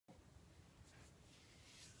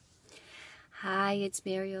Hi, it's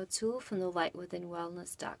Mary O'Toole from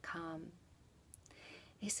thelightwithinwellness.com.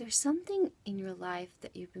 Is there something in your life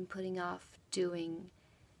that you've been putting off doing?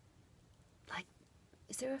 Like,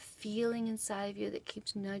 is there a feeling inside of you that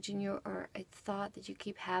keeps nudging you, or a thought that you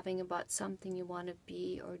keep having about something you want to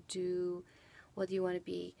be or do? Whether you want to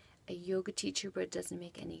be a yoga teacher but it doesn't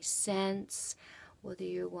make any sense, whether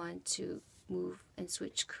you want to move and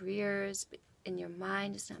switch careers, but in your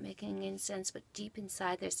mind it's not making any sense, but deep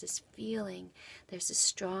inside there's this feeling, there's this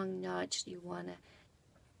strong nudge, you want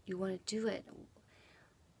to do it.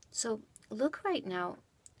 So look right now,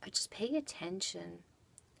 just pay attention.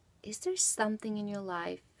 Is there something in your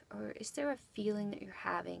life, or is there a feeling that you're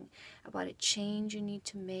having about a change you need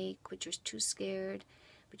to make, but you're too scared,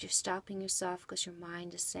 but you're stopping yourself because your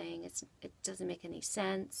mind is saying it doesn't make any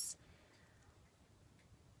sense?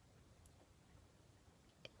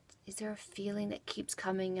 Is there a feeling that keeps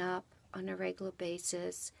coming up on a regular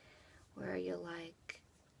basis where you're like,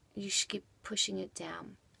 you should keep pushing it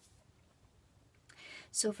down?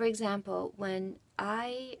 So for example, when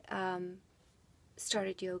I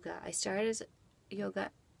started yoga, I started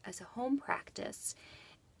yoga as a home practice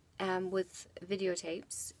with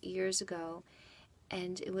videotapes years ago.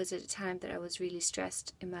 And it was at a time that I was really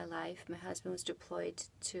stressed in my life. My husband was deployed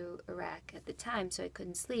to Iraq at the time, so I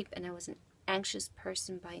couldn't sleep, and I was an anxious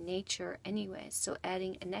person by nature anyway. So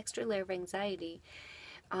adding an extra layer of anxiety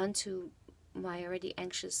onto my already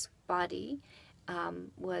anxious body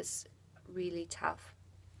was really tough.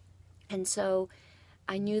 And so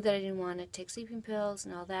I knew that I didn't want to take sleeping pills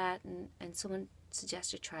and all that, and someone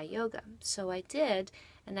suggested try yoga. So I did,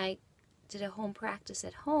 and I did a home practice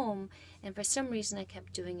at home, and for some reason I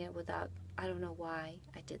kept doing it without, I don't know why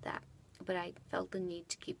I did that, but I felt the need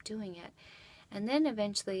to keep doing it. And then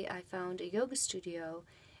eventually I found a yoga studio,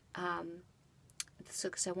 so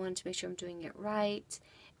because I wanted to make sure I'm doing it right,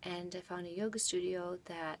 and I found a yoga studio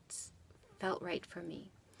that felt right for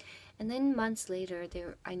me. And then months later,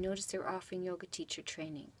 I noticed they were offering yoga teacher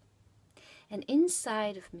training. And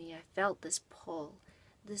inside of me, I felt this pull,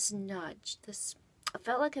 this nudge, I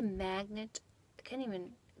felt like a magnet. I can't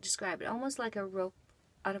even describe it, almost like a rope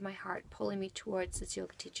out of my heart pulling me towards this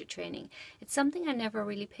yoga teacher training. It's something I never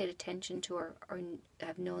really paid attention to or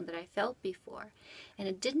have known that I felt before. And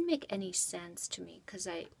it didn't make any sense to me because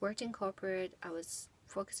I worked in corporate, I was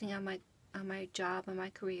focusing on my job and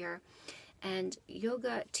my career, and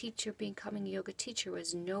becoming a yoga teacher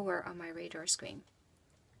was nowhere on my radar screen.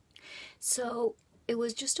 So it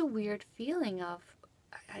was just a weird feeling of,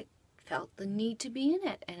 I felt the need to be in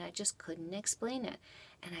it, and I just couldn't explain it.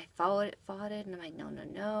 And I fought it, and I'm like, no,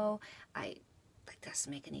 that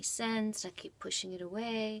doesn't make any sense. And I keep pushing it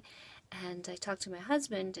away. And I talked to my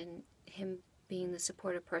husband, and him being the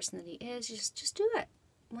supportive person that he is, he just do it.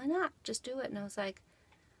 Why not? Just do it. And I was like,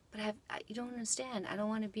 but you don't understand. I don't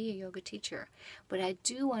want to be a yoga teacher, but I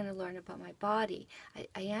do want to learn about my body.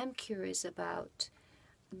 I am curious about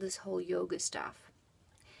this whole yoga stuff.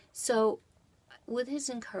 So with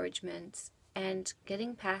his encouragement and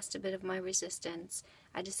getting past a bit of my resistance,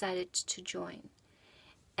 I decided to join.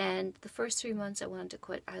 And the first 3 months I wanted to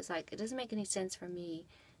quit. I was like, it doesn't make any sense for me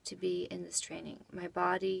to be in this training. My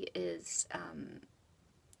body is,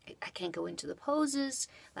 I can't go into the poses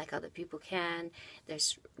like other people can.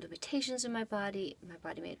 There's limitations in my body. My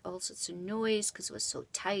body made all sorts of noise because it was so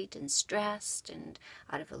tight and stressed and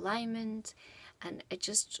out of alignment. And it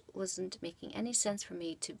just wasn't making any sense for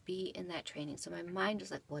me to be in that training. So my mind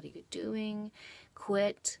was like, what are you doing?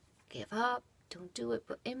 Quit, give up, don't do it.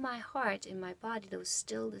 But in my heart, in my body, there was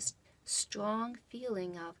still this strong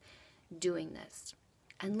feeling of doing this.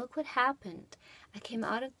 And look what happened. I came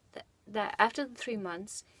out of that after the 3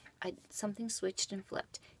 months, something switched and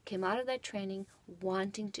flipped. Came out of that training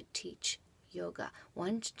wanting to teach yoga,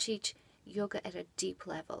 wanting to teach yoga at a deep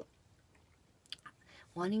level,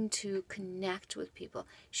 wanting to connect with people,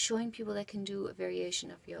 showing people that can do a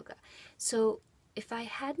variation of yoga. So if I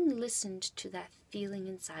hadn't listened to that feeling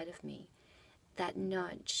inside of me, that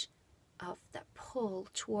nudge of that pull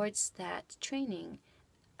towards that training,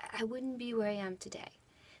 I wouldn't be where I am today.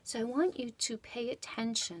 So I want you to pay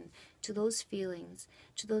attention to those feelings,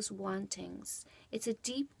 to those wantings. It's a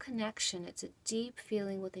deep connection. It's a deep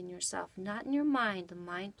feeling within yourself, not in your mind. The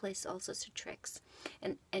mind plays all sorts of tricks.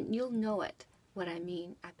 And you'll know it, what I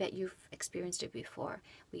mean. I bet you've experienced it before.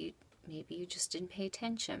 Maybe you just didn't pay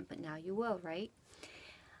attention, but now you will, right?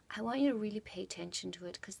 I want you to really pay attention to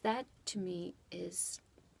it, because that, to me, is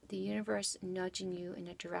the universe nudging you in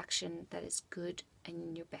a direction that is good and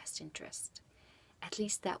in your best interest. At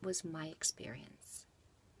least that was my experience.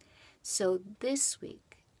 So this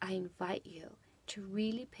week, I invite you to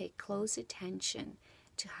really pay close attention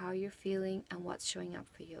to how you're feeling and what's showing up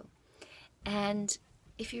for you. And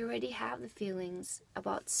if you already have the feelings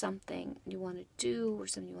about something you want to do or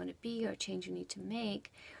something you want to be or a change you need to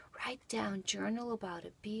make, write down, journal about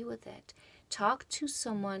it, be with it. Talk to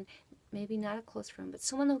someone, maybe not a close friend, but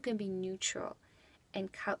someone who can be neutral and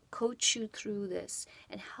coach you through this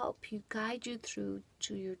and help you, guide you through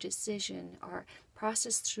to your decision or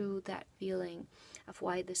process through that feeling of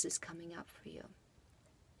why this is coming up for you.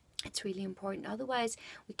 It's really important. Otherwise,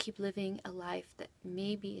 we keep living a life that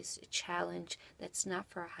maybe is a challenge that's not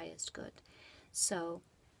for our highest good. So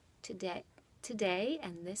today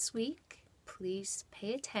and this week, please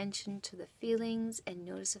pay attention to the feelings and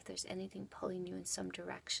notice if there's anything pulling you in some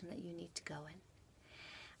direction that you need to go in.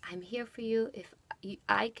 I'm here for you. If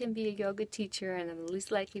I can be a yoga teacher and I'm the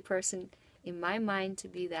least likely person in my mind to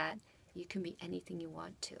be that, you can be anything you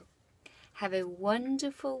want to. Have a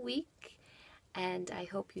wonderful week, and I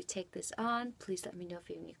hope you take this on. Please let me know if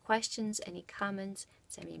you have any questions, any comments.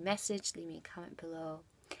 Send me a message, leave me a comment below.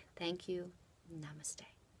 Thank you.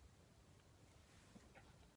 Namaste.